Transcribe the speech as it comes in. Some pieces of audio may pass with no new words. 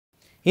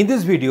In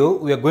this video,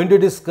 we are going to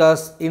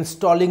discuss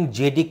installing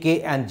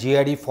JDK and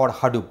JRE for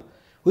Hadoop.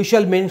 We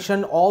shall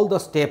mention all the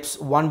steps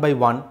one by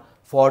one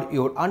for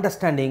your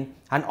understanding,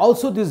 and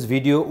also this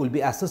video will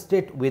be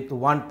assisted with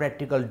one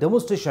practical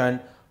demonstration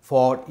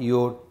for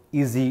your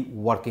easy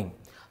working.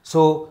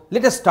 So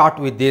let us start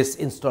with this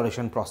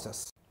installation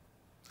process.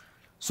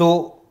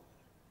 So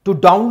to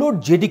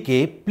download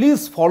JDK,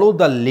 please follow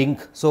the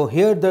link. So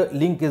here the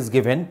link is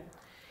given.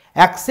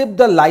 Accept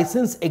the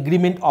license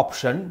agreement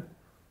option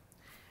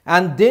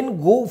and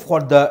then go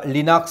for the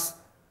Linux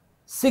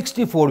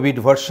 64-bit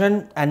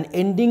version and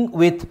ending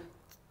with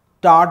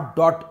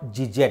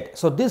tar.gz.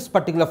 So this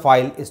particular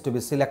file is to be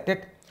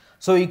selected.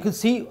 So you can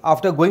see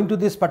after going to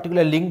this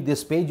particular link,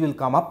 this page will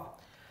come up.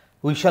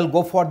 We shall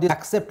go for the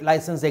accept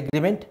license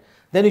agreement.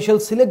 Then we shall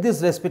select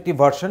this respective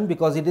version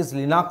because it is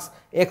Linux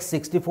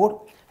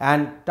x64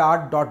 and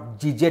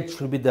tar.gz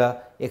should be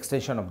the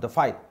extension of the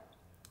file.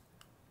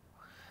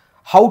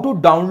 How to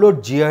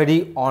download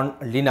JRE on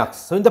Linux?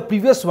 So in the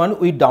previous one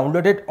we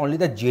downloaded only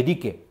the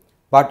JDK,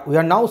 but we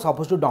are now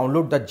supposed to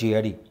download the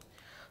JRE.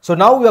 So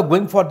now we are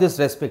going for this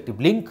respective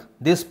link.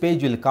 This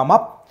page will come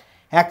up.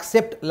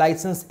 Accept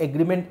license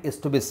agreement is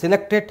to be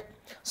selected.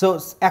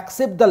 So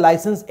accept the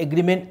license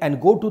agreement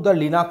and go to the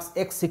Linux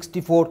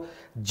x64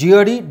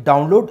 JRE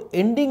download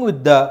ending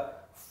with the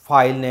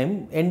file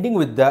name, ending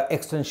with the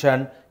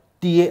extension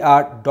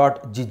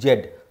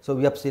tar.gz. So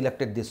we have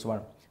selected this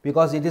one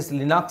because it is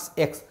Linux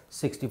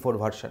x64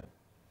 version.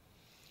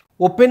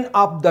 Open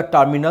up the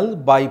terminal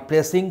by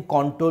pressing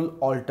Ctrl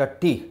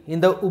Alt T. In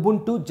the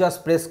Ubuntu,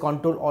 just press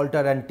Ctrl Alt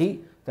and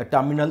T, the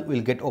terminal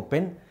will get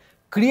open.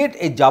 Create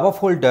a Java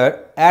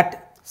folder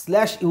at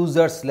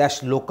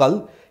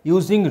 /user/local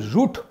using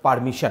root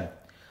permission.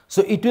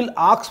 So it will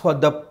ask for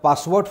the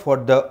password for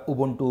the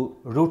Ubuntu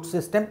root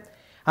system,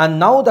 and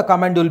now the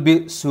command will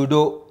be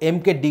sudo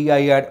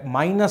mkdir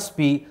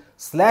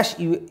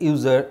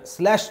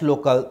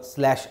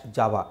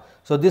 -p/user/local/java.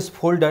 So this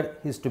folder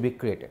is to be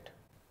created.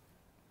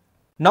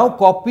 Now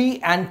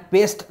copy and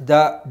paste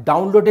the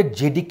downloaded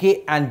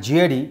JDK and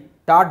JRE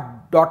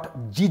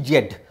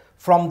tar.gz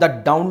from the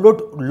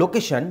download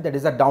location, that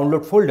is a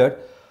download folder,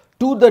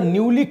 to the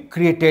newly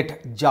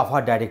created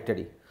Java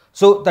directory.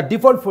 So the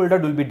default folder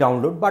will be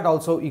download, but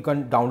also you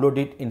can download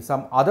it in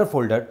some other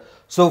folder.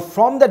 So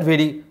from that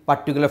very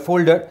particular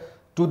folder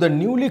to the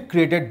newly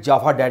created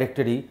Java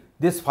directory,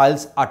 these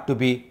files are to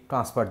be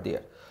transferred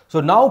there. So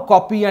now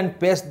copy and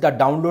paste the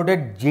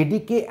downloaded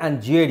JDK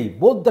and JRE,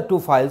 both the two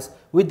files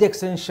with the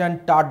extension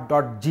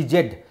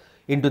tar.gz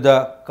into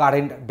the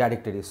current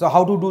directory. So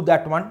how to do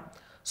that one?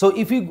 So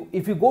if you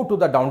go to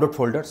the download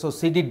folder, so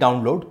cd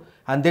download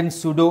and then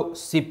sudo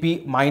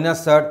cp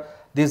 -r,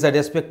 this is a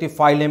respective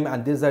file name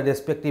and this is a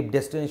respective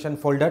destination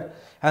folder,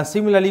 and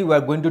similarly we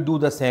are going to do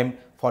the same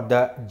for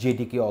the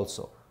JDK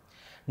also.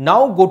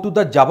 Now go to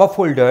the Java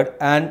folder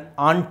and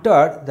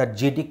enter the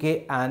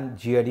JDK and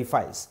JRE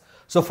files.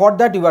 So for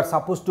that you are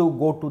supposed to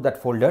go to that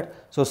folder.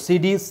 So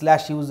cd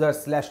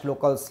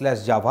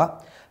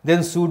 /user/local/java, then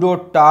sudo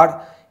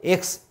tar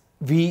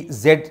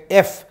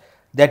xvzf,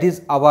 that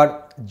is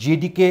our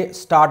JDK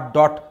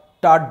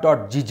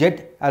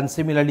start.tar.gz, and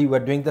similarly we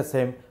are doing the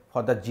same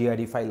for the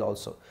JRE file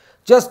also.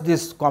 Just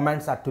these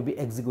commands are to be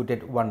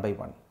executed one by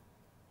one.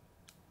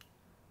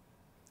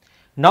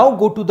 Now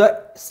go to the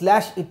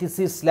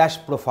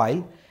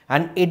 /etc/profile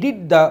and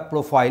edit the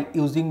profile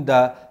using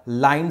the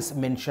lines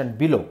mentioned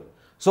below.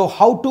 So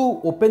how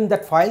to open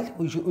that file?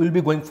 We will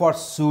be going for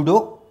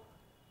sudo,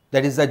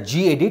 that is the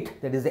gedit,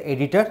 that is the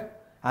editor,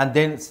 and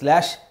then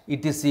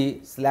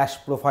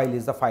 /etc/profile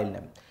is the file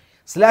name,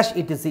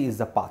 /etc is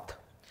the path.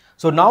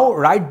 So now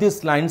write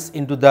these lines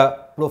into the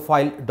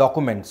profile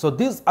document. So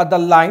these are the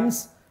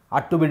lines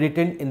are to be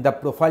written in the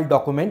profile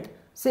document.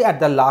 Say at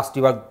the last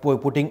you are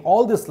putting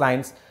all these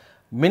lines,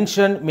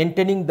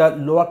 maintaining the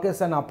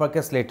lowercase and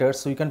uppercase letters.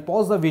 So you can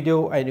pause the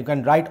video and you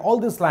can write all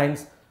these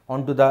lines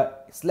onto the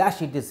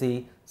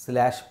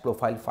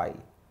 /etc/profile file.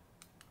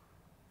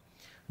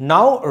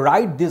 Now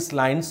write these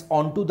lines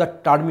onto the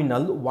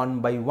terminal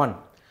one by one.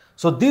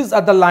 So these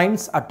are the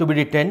lines are to be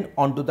written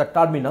onto the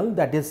terminal,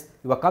 that is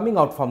you are coming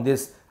out from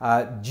this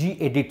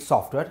gedit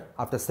software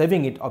after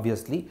saving it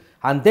obviously,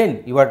 and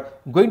then you are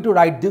going to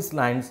write these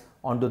lines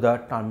onto the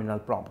terminal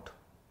prompt.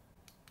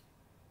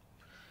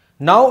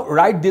 Now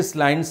write these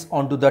lines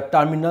onto the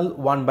terminal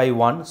one by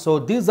one. So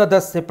these are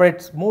the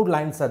separate more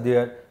lines are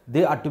there,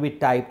 they are to be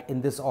typed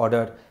in this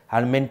order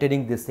and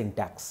maintaining this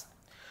syntax.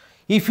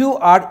 If you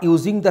are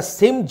using the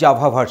same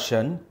Java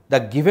version, the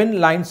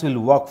given lines will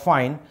work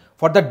fine.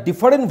 For the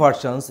different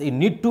versions, you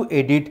need to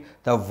edit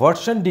the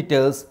version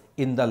details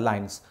in the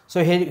lines.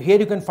 So here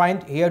you can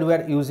find, here we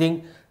are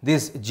using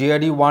this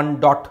JRE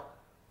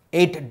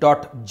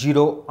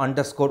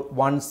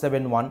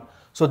 1.8.0_171.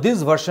 So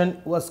this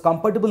version was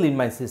compatible in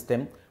my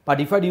system, but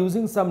if I are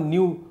using some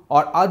new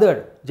or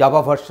other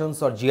Java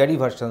versions or JRE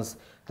versions,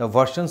 the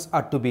versions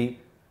are to be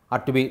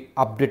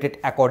updated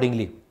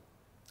accordingly.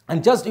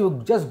 And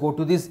you just go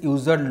to this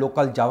user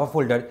local Java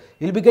folder,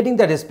 you will be getting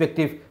the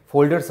respective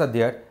folders are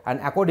there, and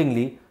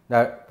accordingly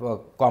the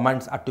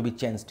commands are to be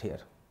changed here.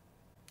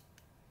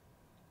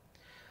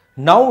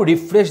 Now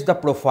refresh the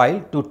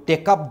profile to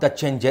take up the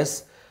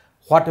changes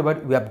whatever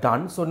we have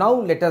done. So now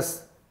let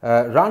us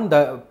run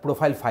the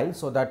profile file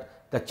so that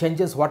the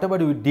changes whatever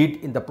we did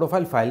in the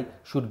profile file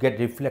should get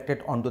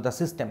reflected onto the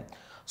system.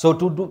 So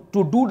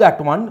to do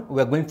that one,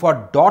 we are going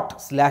for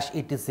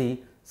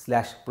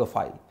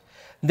 ./etc/profile.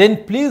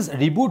 Then please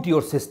reboot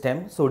your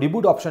system. So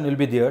reboot option will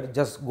be there.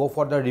 Just go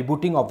for the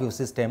rebooting of your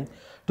system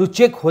to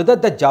check whether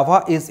the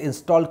Java is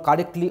installed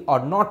correctly or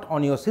not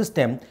on your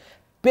system.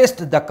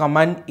 Paste the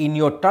command in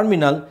your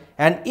terminal,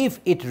 and if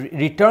it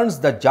returns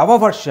the Java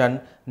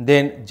version,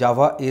 then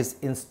Java is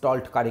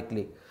installed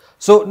correctly.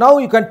 So now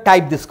you can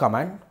type this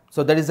command.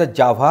 So there is a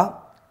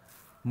Java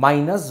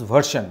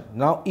 -version.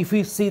 Now if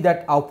you see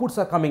that outputs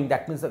are coming,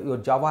 that means that your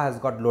Java has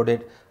got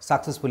loaded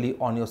successfully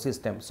on your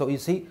system. So you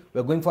see,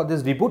 we are going for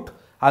this reboot,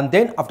 and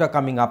then after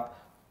coming up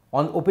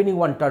on opening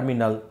one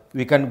terminal,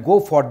 we can go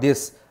for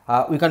this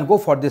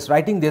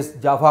writing this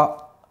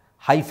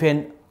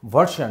Java-version.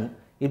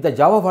 If the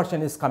Java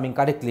version is coming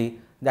correctly,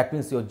 that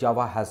means your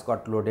Java has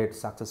got loaded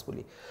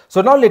successfully.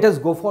 So now let us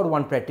go for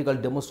one practical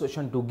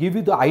demonstration to give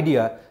you the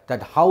idea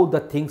that how the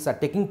things are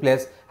taking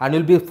place, and we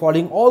will be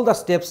following all the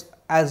steps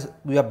as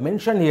we have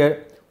mentioned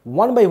here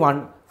one by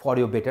one for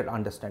your better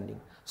understanding.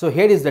 So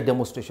here is the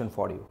demonstration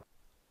for you.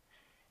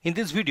 In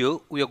this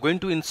video, we are going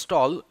to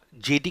install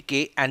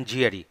JDK and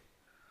JRE.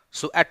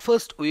 So at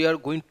first we are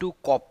going to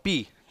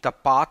copy the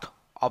path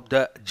of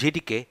the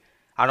JDK,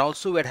 and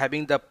also we are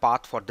having the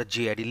path for the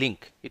JRE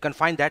link. You can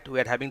find that we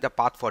are having the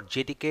path for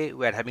JDK,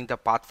 we are having the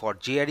path for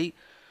JRE.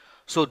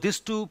 So these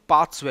two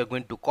paths we are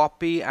going to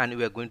copy and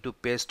we are going to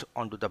paste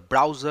onto the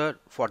browser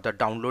for the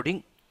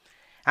downloading.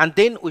 And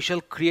then we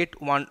shall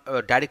create one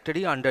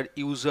directory under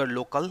user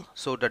local.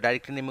 So the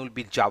directory name will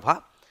be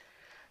Java.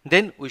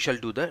 Then we shall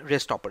do the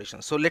rest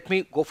operations. So let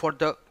me go for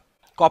the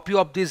copy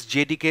of this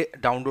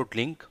JDK download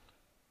link.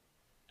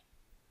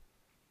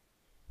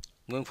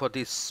 Going for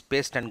this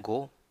paste and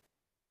go.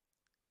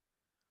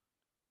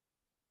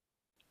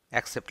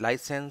 Accept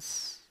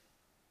license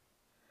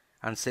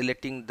and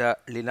selecting the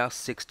Linux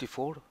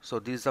 64. So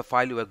this is the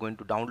file we are going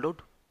to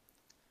download.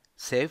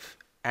 Save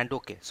and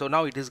OK. So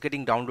now it is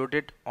getting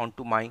downloaded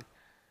onto my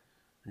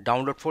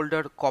download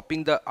folder.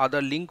 Copying the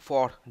other link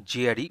for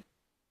JRE.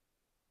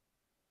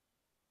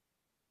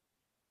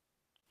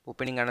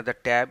 Opening another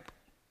tab,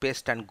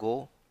 paste and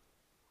go.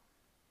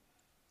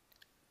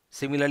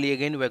 Similarly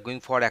again we are going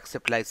for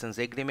accept license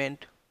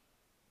agreement.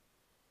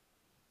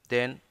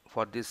 Then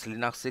for this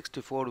Linux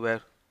 64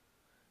 where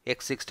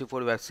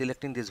x64 we are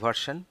selecting this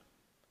version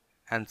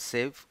and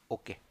save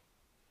OK.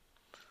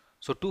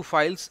 So two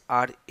files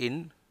are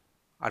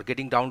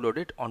getting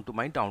downloaded onto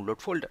my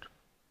download folder.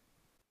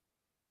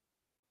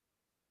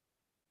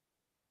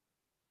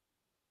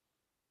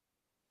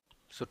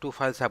 So two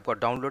files have got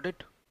downloaded.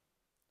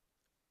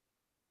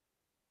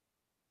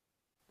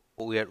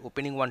 We are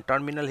opening one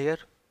terminal here.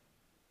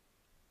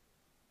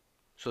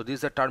 So this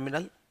is the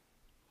terminal.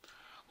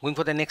 Going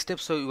for the next step,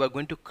 so you are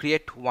going to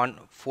create one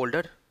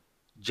folder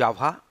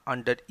Java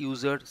under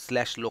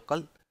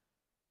user/local.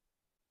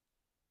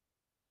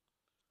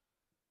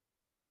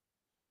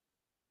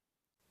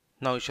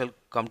 Now we shall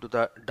come to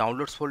the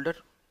downloads folder.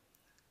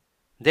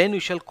 Then we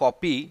shall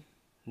copy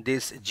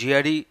this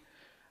JRE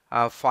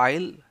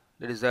file,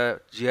 that is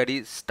the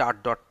JRE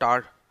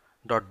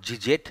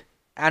start.tar.gz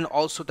and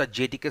also the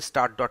JDK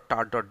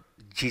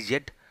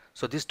start.tar.gz.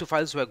 So these two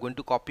files we are going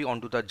to copy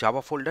onto the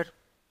Java folder,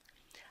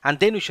 and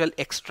then we shall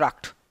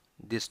extract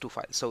these two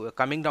files. So we are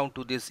coming down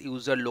to this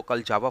user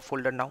local Java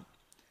folder now.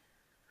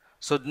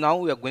 So now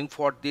we are going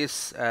for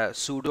this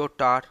sudo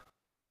tar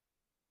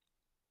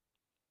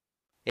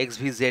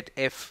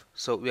xvzf.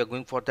 So we are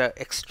going for the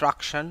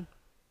extraction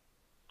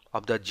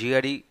of the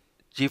JRE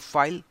zip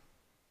file,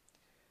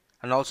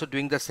 and also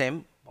doing the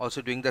same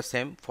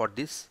for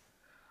this.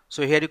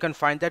 So here you can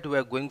find that we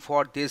are going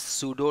for this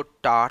sudo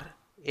tar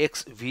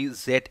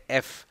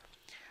xvzf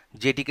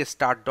jdk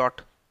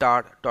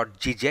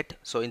start.tar.gz.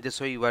 So in this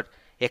way you are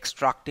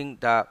extracting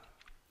the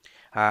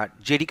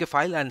JDK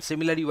file, and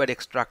similarly you are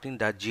extracting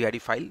the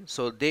JRE file.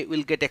 So they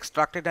will get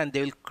extracted and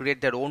they will create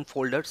their own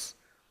folders.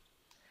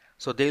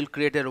 So they will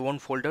create their own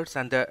folders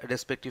and the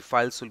respective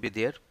files will be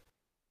there.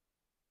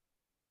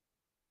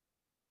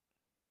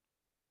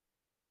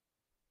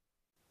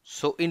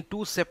 So in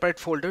two separate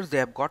folders they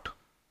have got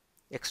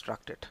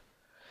extracted.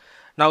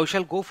 Now we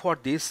shall go for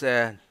this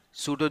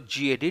sudo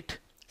gedit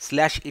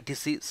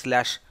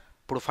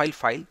 /etc/profile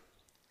file.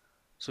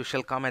 So we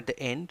shall come at the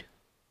end,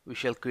 we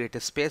shall create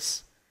a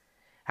space,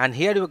 and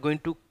here we are going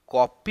to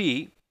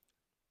copy,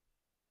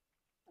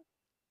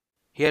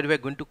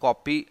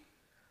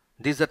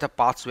 these are the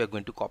paths we are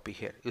going to copy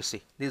here. You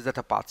see, these are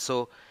the paths.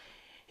 So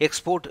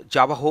export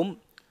Java home,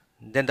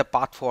 then the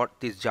path for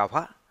this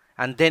Java,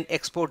 and then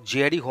export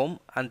JRE home,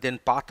 and then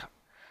path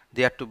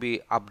they have to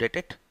be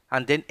updated,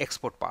 and then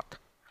export path.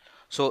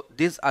 So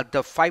these are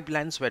the 5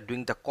 lines we are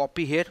doing the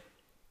copy here,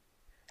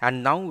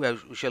 and now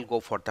we shall go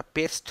for the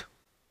paste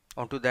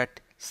onto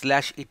that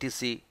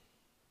 /etc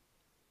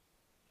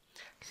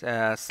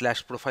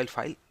slash profile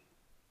file.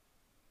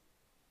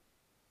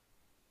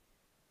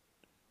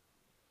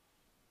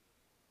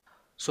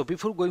 So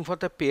before going for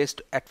the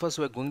paste, at first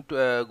we are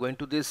going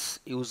to this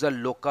user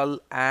local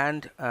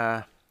and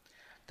the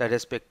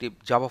respective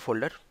Java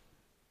folder.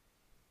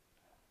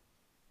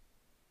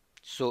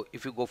 So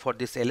if you go for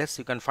this ls,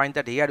 you can find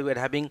that here we are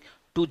having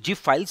two zip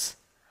files.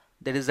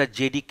 There is a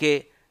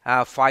JDK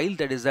file,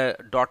 that is a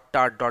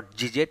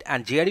 .tar.gz,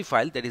 and JRE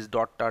file, that is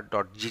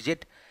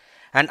 .tar.gz.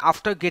 And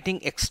after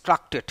getting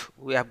extracted,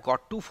 we have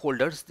got two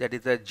folders, that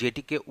is a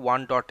JDK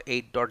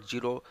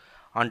 1.8.0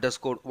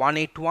 underscore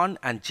 181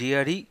 and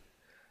JRE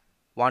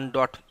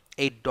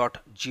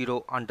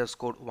 1.8.0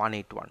 underscore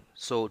 181.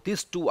 So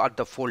these two are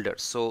the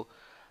folders. So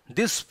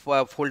this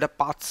folder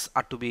paths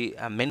are to be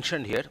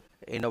mentioned here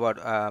in our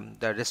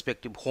the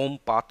respective home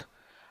path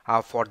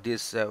for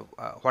this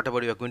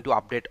whatever you are going to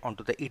update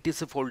onto the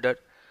etc folder,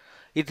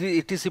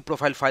 etc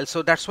profile file.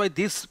 So that's why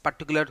these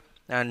particular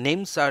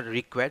names are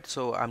required.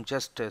 So I'm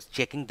just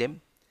checking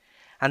them,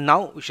 and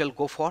now we shall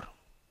go for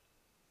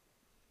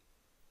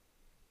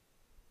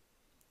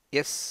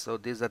yes. So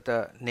these are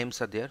the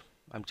names are there.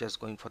 I'm just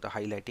going for the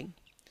highlighting.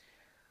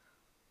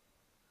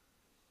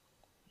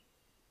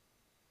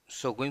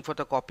 So going for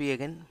the copy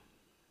again.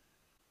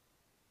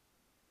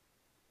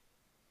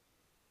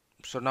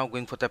 So now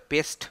going for the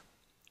paste.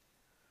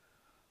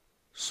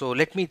 So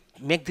let me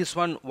make this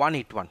one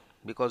 181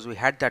 because we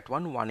had that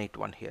one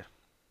 181 here.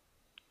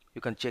 You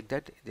can check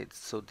that.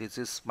 So this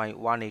is my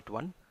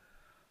 181.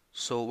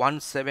 So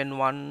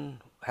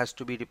 171 has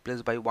to be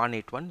replaced by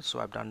 181.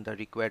 So I've done the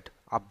required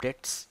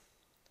updates.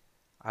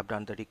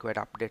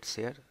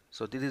 Here.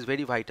 So this is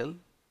very vital.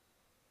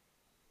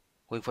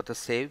 Going for the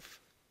save,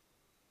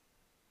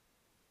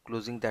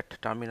 closing that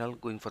terminal,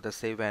 going for the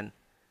save and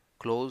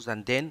close,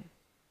 and then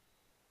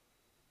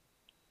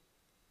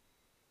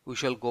we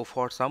shall go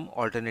for some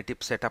alternative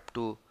setup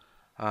to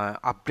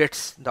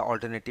updates the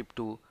alternative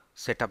to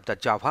set up the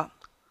Java.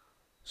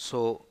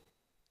 So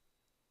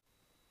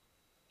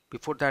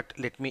before that,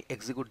 let me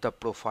execute the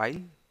profile.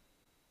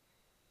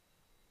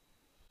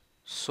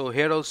 So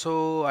here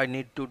also I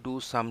need to do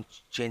some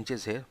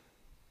changes here.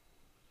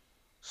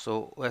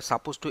 So we're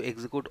supposed to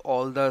execute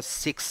all the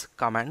 6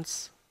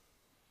 commands.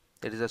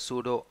 There is a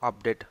sudo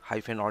update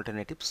hyphen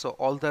alternative. So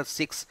all the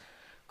 6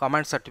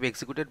 commands are to be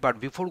executed, but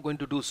before going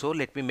to do so,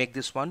 let me make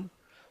this one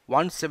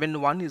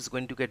 171 is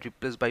going to get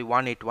replaced by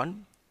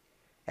 181,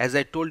 as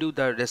I told you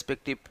the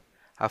respective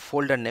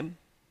folder name.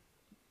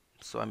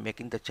 So I'm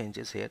making the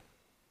changes here.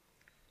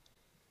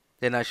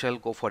 Then I shall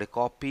go for a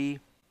copy,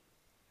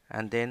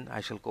 and then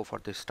I shall go for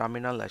this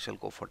terminal. I shall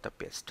go for the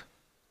paste.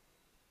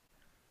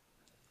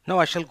 Now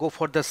I shall go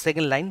for the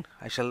second line.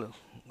 I shall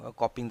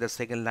copying the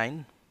second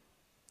line,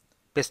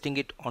 pasting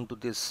it onto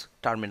this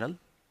terminal.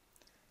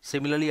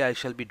 Similarly, I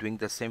shall be doing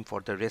the same for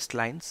the rest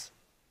lines.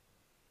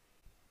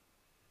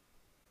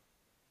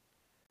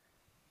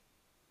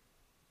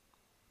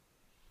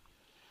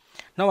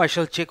 Now I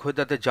shall check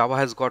whether the Java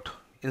has got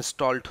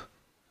installed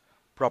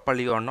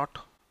properly or not.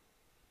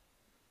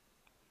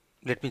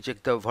 Let me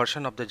check the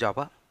version of the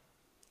Java,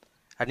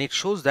 and it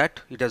shows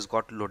that it has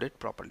got loaded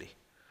properly.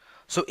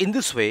 So in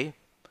this way,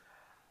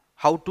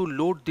 how to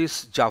load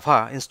this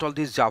Java, install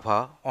this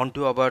Java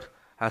onto our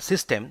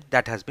system,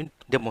 that has been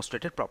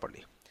demonstrated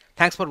properly.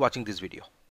 Thanks for watching this video.